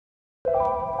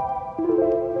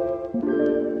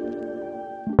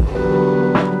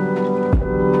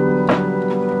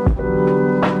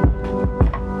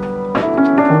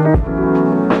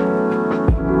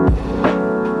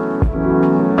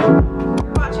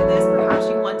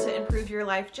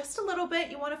Just a little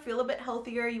bit. You want to feel a bit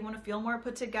healthier, you want to feel more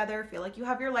put together, feel like you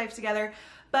have your life together,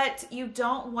 but you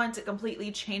don't want to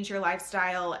completely change your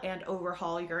lifestyle and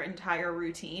overhaul your entire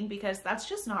routine, because that's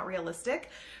just not realistic.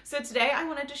 So today I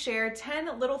wanted to share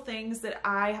 10 little things that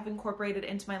I have incorporated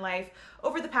into my life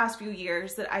over the past few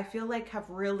years that I feel like have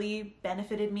really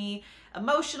benefited me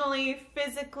emotionally,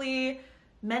 physically,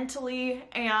 mentally,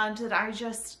 and that I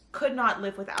just could not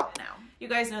live without now. You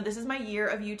guys know this is my year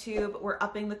of YouTube. We're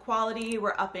upping the quality,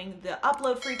 we're upping the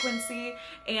upload frequency,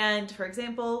 and for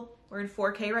example, we're in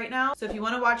 4K right now. So if you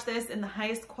want to watch this in the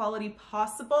highest quality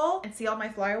possible and see all my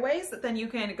flyaways, then you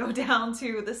can go down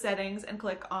to the settings and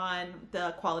click on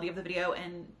the quality of the video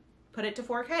and put it to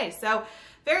 4K. So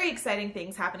very exciting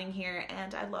things happening here,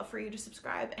 and I'd love for you to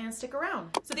subscribe and stick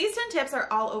around. So these 10 tips are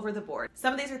all over the board.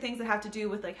 Some of these are things that have to do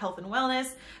with like health and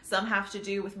wellness, some have to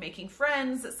do with making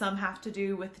friends, some have to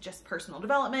do with just personal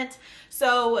development.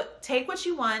 So take what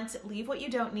you want, leave what you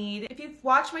don't need. If you've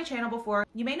watched my channel before,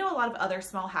 you may know a lot of other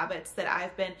small habits that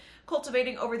I've been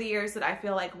cultivating over the years that I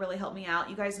feel like really help me out.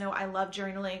 You guys know I love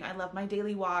journaling, I love my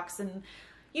daily walks, and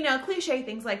you know, cliche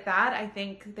things like that. I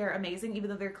think they're amazing, even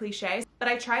though they're cliches. But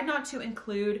I tried not to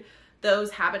include those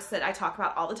habits that I talk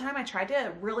about all the time. I tried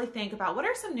to really think about what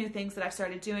are some new things that I've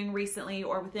started doing recently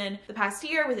or within the past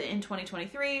year, in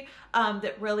 2023,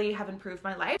 that really have improved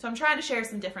my life. So I'm trying to share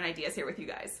some different ideas here with you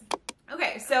guys.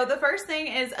 Okay, so the first thing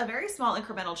is a very small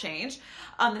incremental change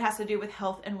that has to do with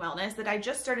health and wellness that I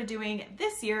just started doing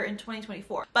this year in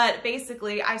 2024. But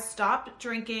basically, I stopped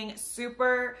drinking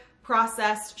super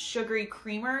processed sugary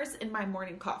creamers in my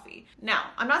morning coffee.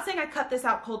 Now, I'm not saying I cut this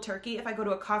out cold turkey. If I go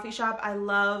to a coffee shop, I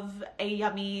love a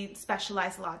yummy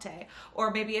specialized latte.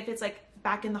 Or maybe if it's like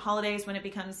back in the holidays when it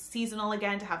becomes seasonal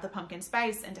again, to have the pumpkin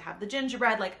spice and to have the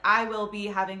gingerbread, like I will be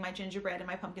having my gingerbread and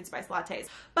my pumpkin spice lattes.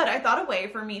 But I thought a way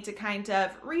for me to kind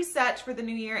of reset for the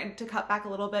new year and to cut back a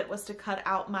little bit was to cut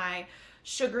out my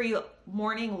sugary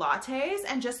morning lattes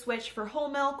and just switch for whole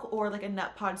milk or like a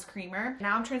nut pods creamer.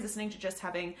 Now I'm transitioning to just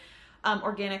having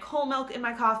organic whole milk in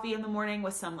my coffee in the morning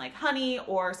with some like honey,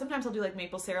 or sometimes I'll do like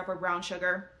maple syrup or brown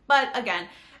sugar. But again,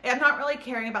 I'm not really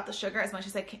caring about the sugar as much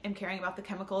as I am caring about the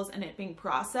chemicals and it being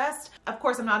processed. Of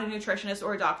course, I'm not a nutritionist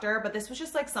or a doctor, but this was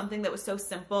just like something that was so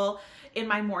simple in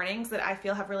my mornings that I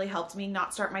feel have really helped me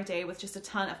not start my day with just a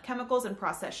ton of chemicals and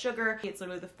processed sugar. It's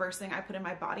literally the first thing I put in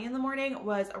my body in the morning.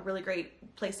 Was a really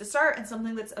great place to start and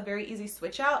something that's a very easy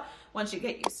switch out once you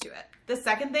get used to it. The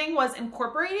second thing was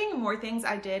incorporating more things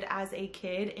I did as a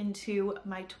kid into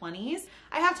my 20s.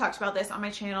 I have talked about this on my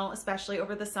channel, especially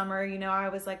over the summer. You know, I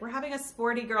was like, we're having a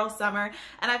sporty girl summer,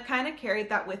 and I've kind of carried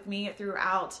that with me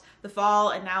throughout the fall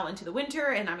and now into the winter,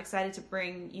 and I'm excited to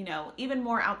bring, you know, even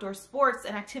more outdoor sports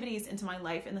and activities into my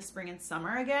life in the spring and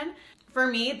summer again. For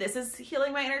me, this is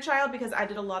healing my inner child because I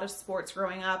did a lot of sports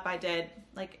growing up. I did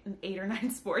like 8 or 9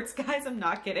 sports, guys, I'm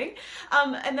not kidding.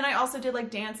 And then I also did like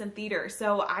dance and theater.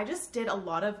 So I just did a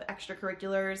lot of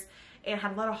extracurriculars and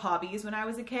had a lot of hobbies when I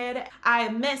was a kid. I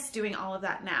miss doing all of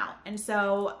that now. And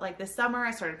so like this summer, I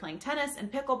started playing tennis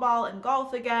and pickleball and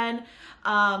golf again.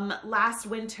 Last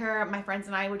winter, my friends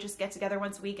and I would just get together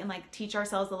once a week and like teach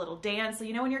ourselves a little dance. So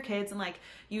you know when you're kids and like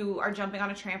you are jumping on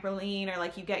a trampoline, or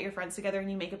like you get your friends together and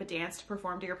you make up a dance to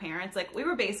perform to your parents. Like we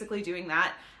were basically doing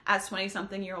that as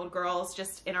 20-something-year-old girls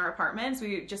just in our apartments,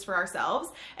 just for ourselves.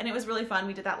 And it was really fun.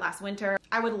 We did that last winter.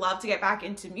 I would love to get back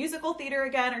into musical theater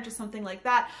again or just something like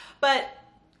that. But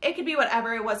it could be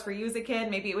whatever it was for you as a kid.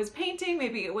 Maybe it was painting,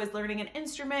 maybe it was learning an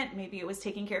instrument, maybe it was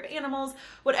taking care of animals.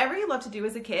 Whatever you love to do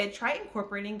as a kid, try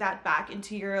incorporating that back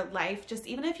into your life, just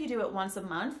even if you do it once a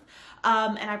month.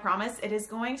 And I promise it is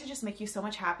going to just make you so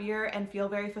much happier and feel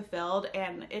very fulfilled.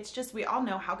 And it's just, we all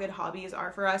know how good hobbies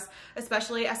are for us,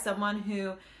 especially as someone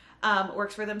who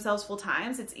works for themselves full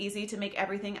time. It's easy to make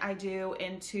everything I do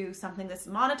into something that's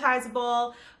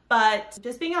monetizable, but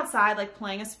just being outside, like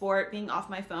playing a sport, being off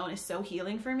my phone is so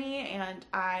healing for me, and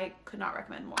I could not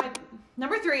recommend more.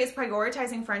 Number 3 is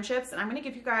prioritizing friendships, and I'm gonna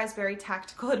give you guys very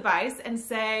tactical advice and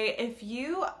say, if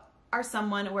you are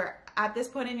someone where at this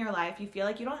point in your life you feel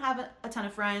like you don't have a ton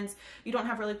of friends, you don't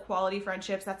have really quality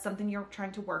friendships, that's something you're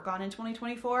trying to work on in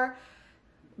 2024,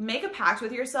 make a pact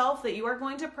with yourself that you are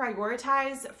going to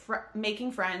prioritize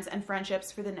making friends and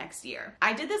friendships for the next year.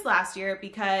 I did this last year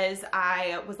because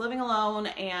I was living alone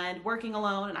and working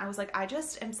alone, and I was like, I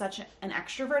just am such an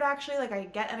extrovert actually. Like, I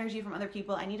get energy from other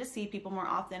people. I need to see people more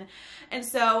often. And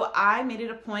so I made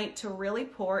it a point to really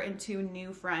pour into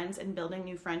new friends and building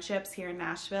new friendships here in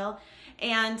Nashville.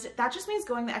 And that just means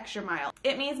going the extra mile.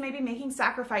 It means maybe making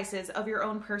sacrifices of your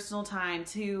own personal time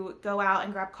to go out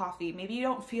and grab coffee. Maybe you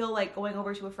don't feel like going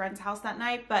over to a friend's house that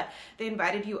night, but they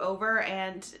invited you over,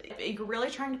 and you're really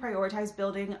trying to prioritize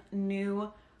building new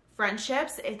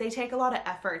friendships. They take a lot of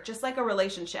effort, just like a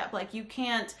relationship. Like, you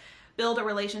can't build a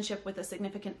relationship with a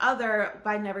significant other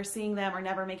by never seeing them or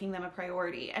never making them a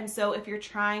priority. And so if you're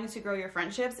trying to grow your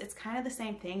friendships, it's kind of the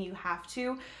same thing. You have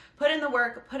to put in the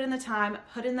work, put in the time,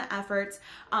 put in the efforts,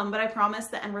 but I promise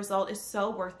the end result is so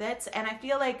worth it. And I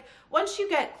feel like once you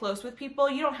get close with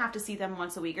people, you don't have to see them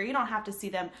once a week, or you don't have to see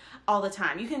them all the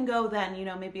time. You can go then, you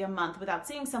know, maybe a month without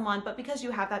seeing someone, but because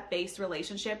you have that base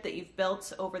relationship that you've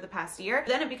built over the past year,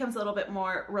 then it becomes a little bit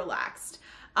more relaxed.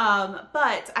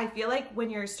 But I feel like when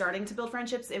you're starting to build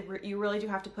friendships, you really do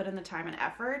have to put in the time and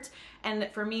effort. And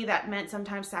for me, that meant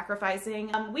sometimes sacrificing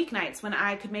weeknights when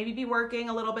I could maybe be working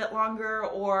a little bit longer,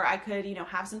 or I could, you know,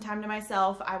 have some time to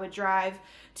myself. I would drive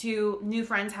to new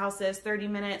friends' houses 30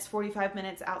 minutes, 45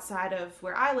 minutes outside of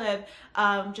where I live,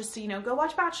 just to, you know, go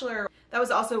watch Bachelor. That was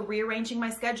also rearranging my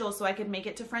schedule so I could make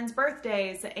it to friends'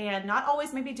 birthdays, and not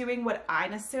always maybe doing what I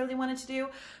necessarily wanted to do,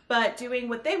 but doing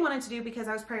what they wanted to do because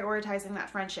I was prioritizing that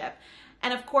friendship.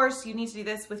 And of course, you need to do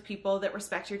this with people that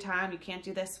respect your time. You can't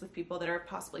do this with people that are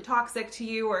possibly toxic to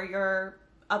you or your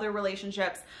other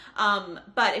relationships.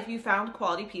 But if you found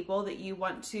quality people that you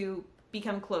want to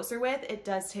become closer with, it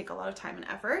does take a lot of time and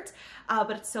effort,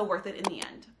 but it's so worth it in the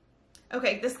end.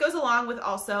 Okay, this goes along with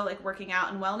also like working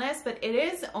out and wellness, but it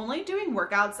is only doing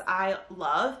workouts I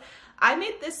love. I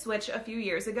made this switch a few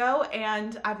years ago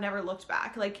and I've never looked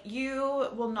back. Like, you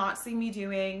will not see me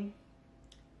doing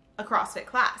a CrossFit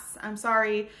class. I'm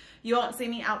sorry, you won't see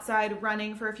me outside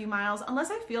running for a few miles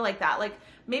unless I feel like that. Like,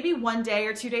 maybe 1 day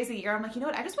or 2 days a year, I'm like, you know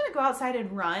what, I just want to go outside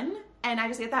and run. And I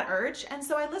just get that urge, and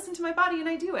so I listen to my body and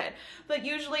I do it. But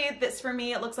usually this, for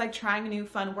me, it looks like trying new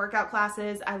fun workout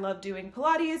classes. I love doing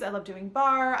Pilates, I love doing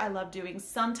bar, I love doing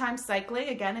sometimes cycling.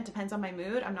 Again, it depends on my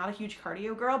mood. I'm not a huge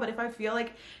cardio girl, but if I feel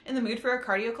like in the mood for a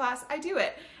cardio class, I do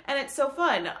it. And it's so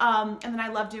fun. And then I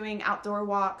love doing outdoor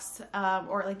walks,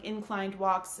 or like inclined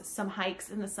walks, some hikes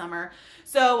in the summer.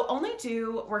 So only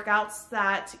do workouts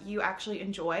that you actually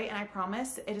enjoy, and I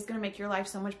promise it is gonna make your life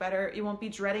so much better. You won't be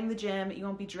dreading the gym, you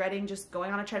won't be dreading just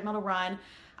going on a treadmill to run.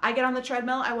 I get on the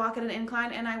treadmill, I walk at an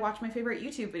incline, and I watch my favorite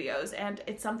YouTube videos, and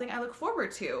it's something I look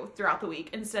forward to throughout the week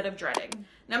instead of dreading.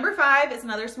 Number 5 is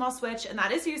another small switch, and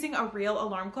that is using a real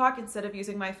alarm clock instead of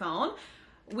using my phone.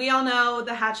 We all know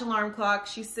the Hatch alarm clock.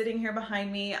 She's sitting here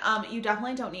behind me. You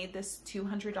definitely don't need this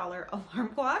 $200 alarm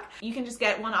clock. You can just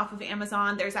get one off of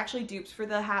Amazon. There's actually dupes for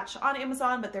the Hatch on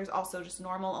Amazon, but there's also just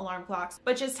normal alarm clocks.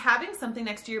 But just having something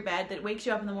next to your bed that wakes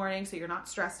you up in the morning so you're not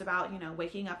stressed about, you know,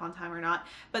 waking up on time or not,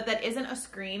 but that isn't a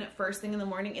screen first thing in the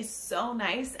morning is so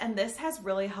nice. And this has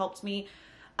really helped me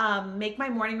make my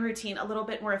morning routine a little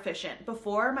bit more efficient.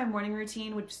 Before, my morning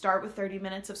routine would start with 30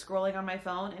 minutes of scrolling on my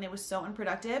phone, and it was so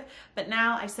unproductive. But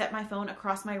now I set my phone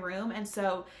across my room, and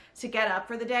so to get up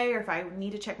for the day, or if I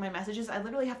need to check my messages, I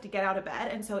literally have to get out of bed,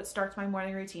 and so it starts my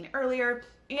morning routine earlier.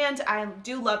 And I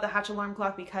do love the Hatch alarm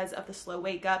clock because of the slow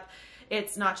wake up.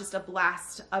 It's not just a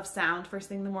blast of sound first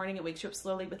thing in the morning. It wakes you up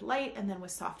slowly with light and then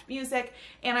with soft music.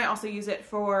 And I also use it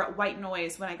for white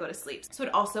noise when I go to sleep. So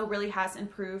it also really has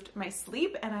improved my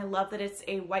sleep. And I love that it's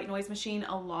a white noise machine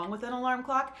along with an alarm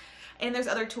clock. And there's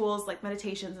other tools like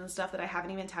meditations and stuff that I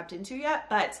haven't even tapped into yet,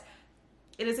 but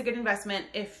it is a good investment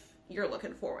if you're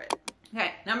looking for it.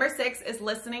 Okay, number 6 is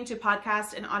listening to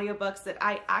podcasts and audiobooks that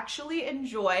I actually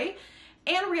enjoy,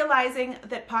 and realizing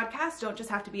that podcasts don't just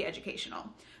have to be educational.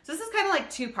 So this is kind of like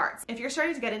 2 parts. If you're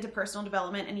starting to get into personal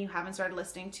development and you haven't started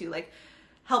listening to like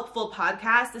helpful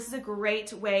podcasts, this is a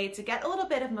great way to get a little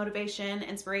bit of motivation,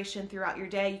 inspiration throughout your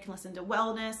day. You can listen to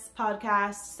wellness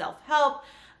podcasts, self-help,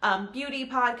 beauty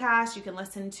podcasts. You can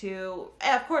listen to,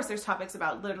 of course, there's topics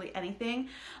about literally anything.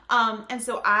 And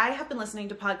so I have been listening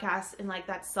to podcasts in like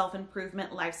that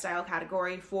self-improvement lifestyle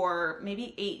category for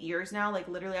maybe 8 years now. Like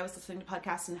literally I was listening to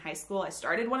podcasts in high school. I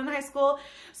started one in high school.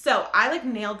 So I like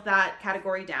nailed that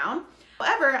category down.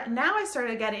 However, now I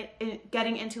started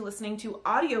getting into listening to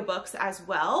audiobooks as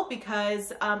well,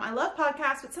 because I love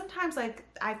podcasts, but sometimes like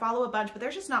I follow a bunch, but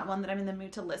there's just not one that I'm in the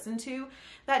mood to listen to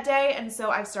that day. And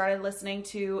so I've started listening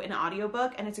to an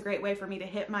audiobook, and it's a great way for me to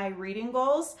hit my reading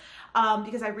goals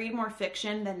because I read more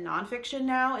fiction than nonfiction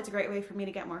now. It's a great way for me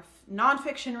to get more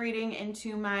nonfiction reading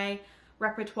into my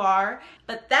repertoire.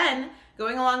 But then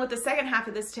going along with the second half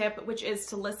of this tip, which is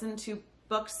to listen to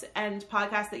books and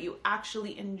podcasts that you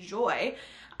actually enjoy,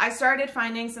 I started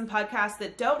finding some podcasts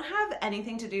that don't have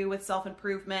anything to do with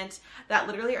self-improvement, that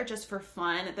literally are just for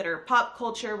fun, that are pop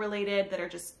culture related, that are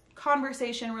just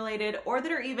conversation related, or that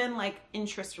are even like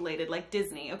interest related, like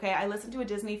Disney. Okay, I listen to a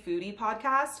Disney foodie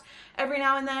podcast every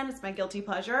now and then. It's my guilty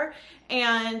pleasure,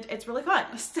 and it's really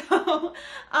fun. So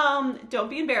don't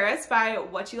be embarrassed by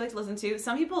what you like to listen to.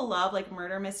 Some people love like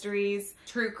murder mysteries,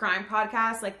 true crime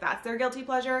podcasts, like that's their guilty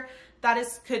pleasure. That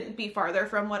couldn't be farther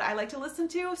from what I like to listen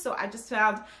to. So I just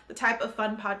found the type of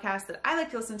fun podcast that I like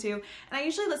to listen to. And I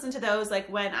usually listen to those like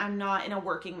when I'm not in a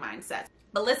working mindset.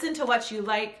 But listen to what you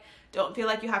like. Don't feel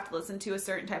like you have to listen to a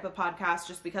certain type of podcast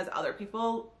just because other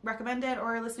people recommend it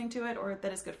or are listening to it or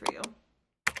that is good for you.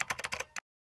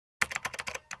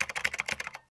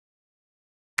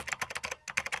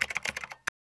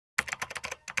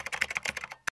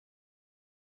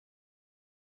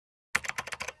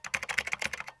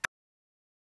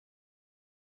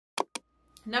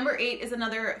 Number 8 is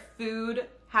another food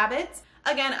habit.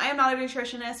 Again, I am not a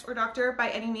nutritionist or doctor by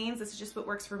any means. This is just what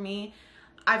works for me.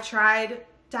 I've tried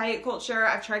diet culture.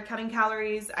 I've tried cutting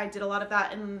calories. I did a lot of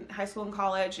that in high school and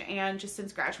college, and just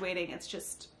since graduating, it's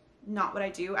just not what I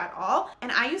do at all.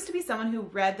 And I used to be someone who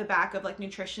read the back of like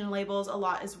nutrition labels a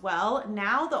lot as well.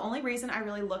 Now, the only reason I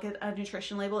really look at a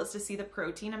nutrition label is to see the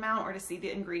protein amount or to see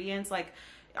the ingredients, like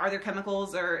are there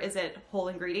chemicals or is it whole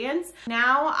ingredients?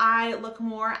 Now I look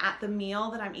more at the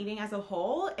meal that I'm eating as a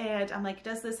whole, and I'm like,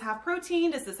 does this have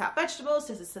protein? Does this have vegetables?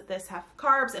 Does this have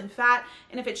carbs and fat?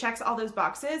 And if it checks all those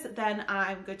boxes, then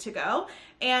I'm good to go.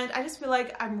 And I just feel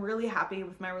like I'm really happy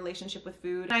with my relationship with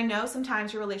food. And I know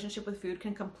sometimes your relationship with food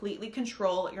can completely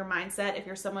control your mindset. If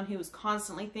you're someone who's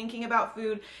constantly thinking about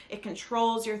food, it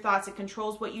controls your thoughts. It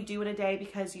controls what you do in a day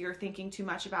because you're thinking too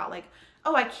much about like,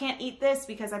 oh, I can't eat this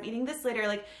because I'm eating this later.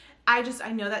 Like, I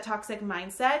know that toxic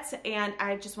mindset, and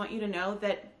I just want you to know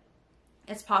that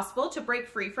it's possible to break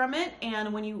free from it.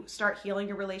 And when you start healing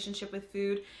your relationship with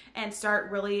food and start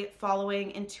really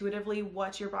following intuitively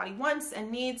what your body wants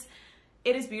and needs,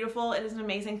 it is beautiful. It is an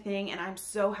amazing thing. And I'm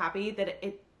so happy that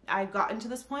I've gotten to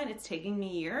this point. It's taking me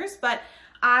years, but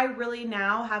I really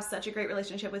now have such a great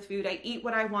relationship with food. I eat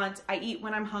what I want. I eat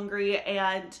when I'm hungry,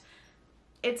 and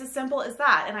it's as simple as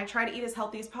that. And I try to eat as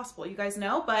healthy as possible, you guys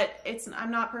know, but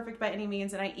I'm not perfect by any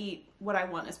means, and I eat what I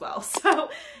want as well. So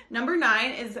number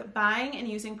 9 is buying and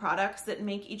using products that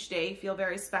make each day feel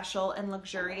very special and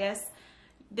luxurious.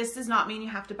 This does not mean you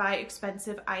have to buy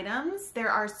expensive items.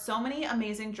 There are so many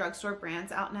amazing drugstore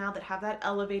brands out now that have that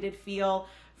elevated feel.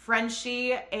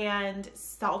 Frenchie and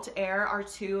Salt Air are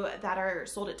 2 that are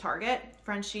sold at Target.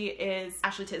 Frenchie is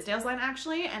Ashley Tisdale's line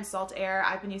actually, and Salt Air,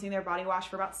 I've been using their body wash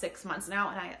for about 6 months now,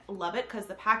 and I love it because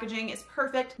the packaging is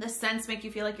perfect. The scents make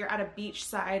you feel like you're at a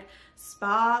beachside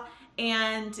spa,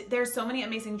 and there's so many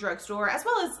amazing drugstore as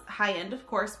well as high-end, of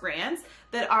course, brands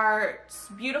that are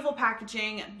beautiful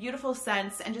packaging, beautiful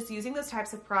scents, and just using those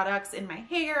types of products in my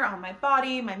hair, on my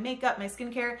body, my makeup, my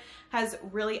skincare has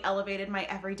really elevated my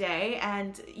everyday.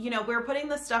 And you know, we're putting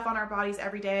this stuff on our bodies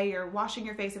every day. You're washing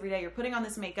your face every day. You're putting on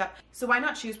this makeup. So why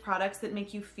not choose products that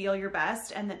make you feel your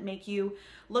best and that make you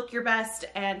look your best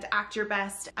and act your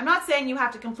best? I'm not saying you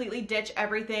have to completely ditch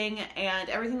everything and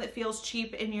everything that feels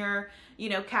cheap in your, you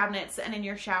know, cabinets and in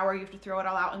your shower. You have to throw it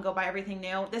all out and go buy everything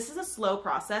new. This is a slow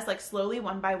process, like slowly,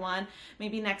 one by one.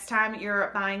 Maybe next time you're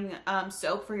buying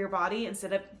soap for your body,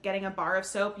 instead of getting a bar of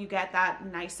soap, you get that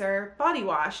nicer body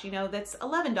wash, you know, that's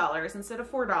 $11 instead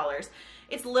of $4.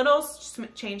 It's little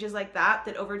changes like that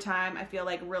that over time I feel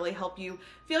like really help you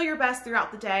feel your best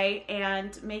throughout the day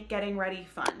and make getting ready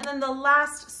fun. And then the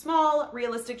last small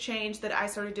realistic change that I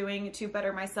started doing to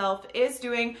better myself is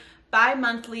doing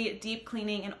bi-monthly deep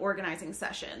cleaning and organizing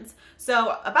sessions.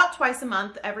 So about twice a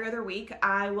month, every other week,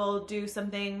 I will do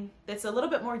something that's a little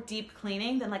bit more deep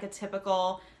cleaning than like a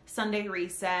typical Sunday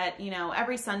reset. You know,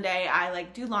 every Sunday I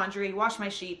like do laundry, wash my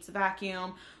sheets,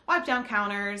 vacuum, wipe down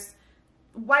counters,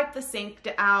 wipe the sink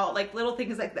out, like little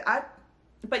things like that.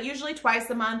 But usually twice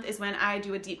a month is when I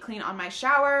do a deep clean on my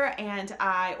shower and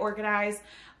I organize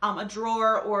a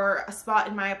drawer or a spot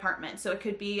in my apartment. So it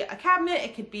could be a cabinet,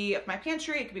 it could be my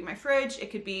pantry, it could be my fridge,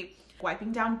 it could be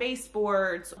wiping down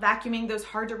baseboards, vacuuming those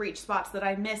hard to reach spots that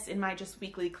I miss in my just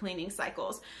weekly cleaning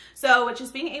cycles. So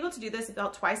just being able to do this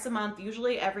about twice a month,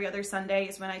 usually every other Sunday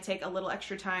is when I take a little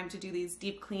extra time to do these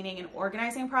deep cleaning and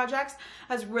organizing projects,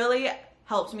 has really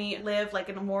helped me live like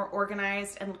in a more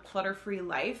organized and clutter-free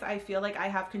life. I feel like I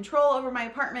have control over my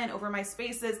apartment, over my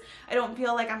spaces. I don't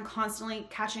feel like I'm constantly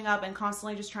catching up and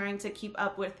constantly just trying to keep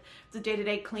up with the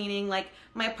day-to-day cleaning. Like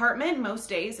my apartment most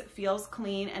days feels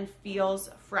clean and feels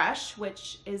fresh,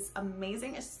 which is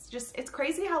amazing. It's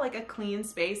crazy how like a clean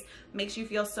space makes you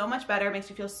feel so much better, makes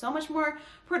you feel so much more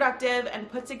productive and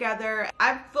put together.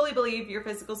 I fully believe your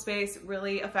physical space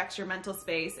really affects your mental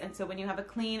space. And so when you have a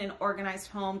clean and organized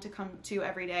home to come to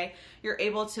every day, you're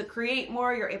able to create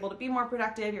more, you're able to be more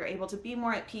productive, you're able to be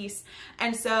more at peace.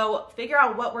 And so figure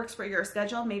out what works for your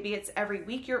schedule. Maybe it's every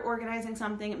week you're organizing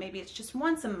something, maybe it's just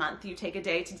once a month you take a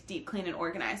day to deep clean and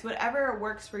organize. Whatever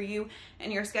works for you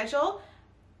and your schedule,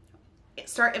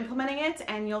 start implementing it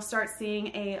and you'll start seeing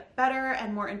a better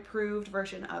and more improved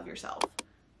version of yourself.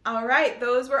 All right,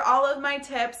 those were all of my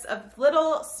tips of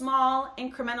little, small,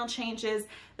 incremental changes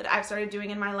that I've started doing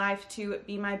in my life to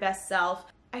be my best self.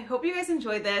 I hope you guys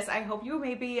enjoyed this. I hope you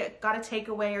maybe got a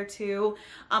takeaway or two.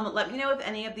 Let me know if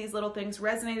any of these little things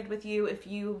resonated with you, if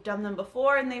you've done them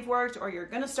before and they've worked, or you're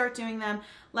gonna start doing them.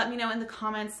 Let me know in the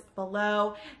comments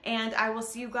below, and I will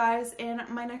see you guys in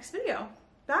my next video.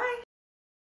 Bye.